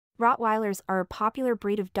Rottweilers are a popular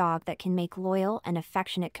breed of dog that can make loyal and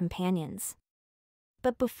affectionate companions.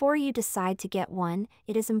 But before you decide to get one,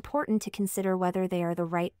 it is important to consider whether they are the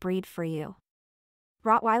right breed for you.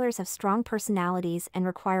 Rottweilers have strong personalities and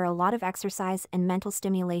require a lot of exercise and mental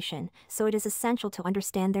stimulation, so it is essential to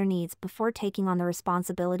understand their needs before taking on the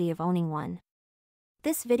responsibility of owning one.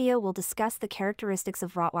 This video will discuss the characteristics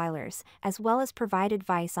of Rottweilers, as well as provide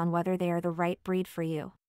advice on whether they are the right breed for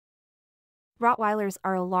you. Rottweilers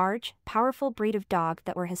are a large, powerful breed of dog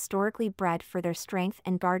that were historically bred for their strength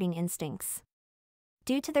and guarding instincts.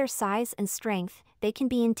 Due to their size and strength, they can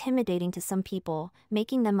be intimidating to some people,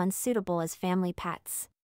 making them unsuitable as family pets.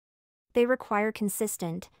 They require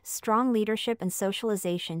consistent, strong leadership and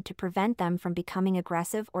socialization to prevent them from becoming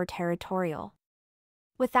aggressive or territorial.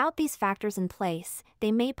 Without these factors in place,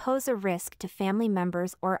 they may pose a risk to family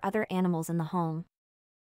members or other animals in the home.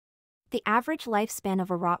 The average lifespan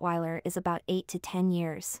of a Rottweiler is about 8 to 10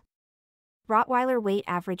 years. Rottweiler weight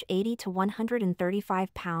average 80 to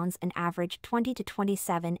 135 pounds and average 20 to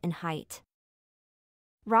 27 in height.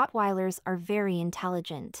 Rottweilers are very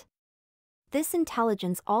intelligent. This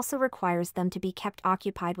intelligence also requires them to be kept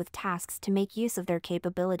occupied with tasks to make use of their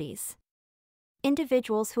capabilities.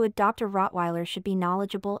 Individuals who adopt a Rottweiler should be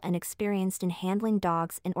knowledgeable and experienced in handling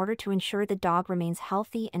dogs in order to ensure the dog remains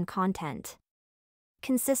healthy and content.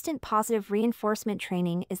 Consistent positive reinforcement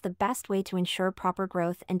training is the best way to ensure proper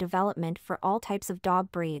growth and development for all types of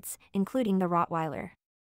dog breeds, including the Rottweiler.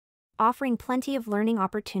 Offering plenty of learning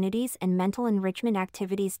opportunities and mental enrichment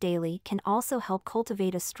activities daily can also help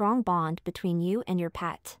cultivate a strong bond between you and your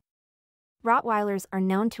pet. Rottweilers are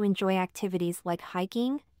known to enjoy activities like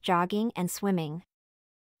hiking, jogging, and swimming.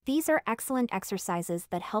 These are excellent exercises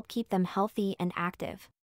that help keep them healthy and active.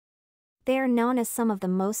 They are known as some of the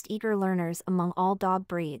most eager learners among all dog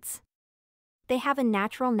breeds. They have a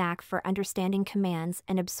natural knack for understanding commands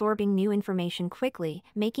and absorbing new information quickly,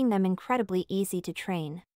 making them incredibly easy to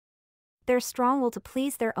train. Their strong will to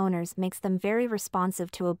please their owners makes them very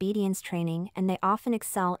responsive to obedience training, and they often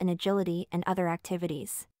excel in agility and other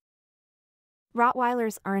activities.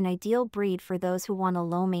 Rottweilers are an ideal breed for those who want a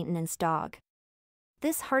low-maintenance dog.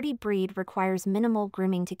 This hardy breed requires minimal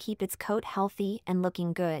grooming to keep its coat healthy and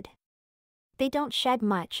looking good. They don't shed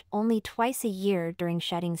much, only twice a year during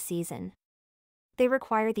shedding season. They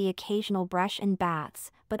require the occasional brush and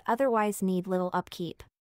baths, but otherwise need little upkeep.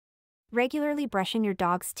 Regularly brushing your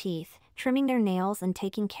dog's teeth, trimming their nails and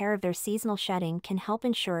taking care of their seasonal shedding can help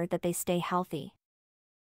ensure that they stay healthy.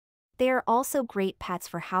 They are also great pets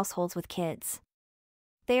for households with kids.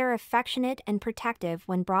 They are affectionate and protective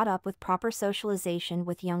when brought up with proper socialization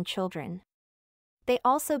with young children. They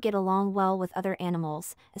also get along well with other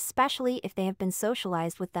animals, especially if they have been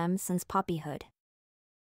socialized with them since puppyhood.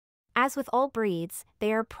 As with all breeds,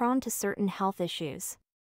 they are prone to certain health issues.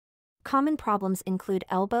 Common problems include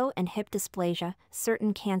elbow and hip dysplasia,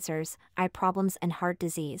 certain cancers, eye problems, and heart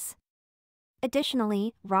disease.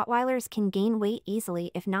 Additionally, Rottweilers can gain weight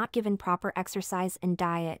easily if not given proper exercise and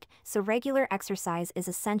diet, so regular exercise is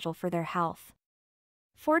essential for their health.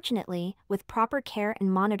 Fortunately, with proper care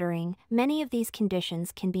and monitoring, many of these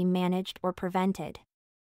conditions can be managed or prevented.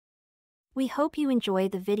 We hope you enjoy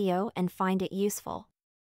the video and find it useful.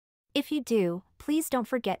 If you do, please don't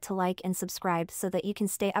forget to like and subscribe so that you can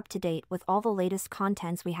stay up to date with all the latest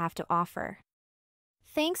contents we have to offer.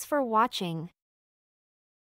 Thanks for watching.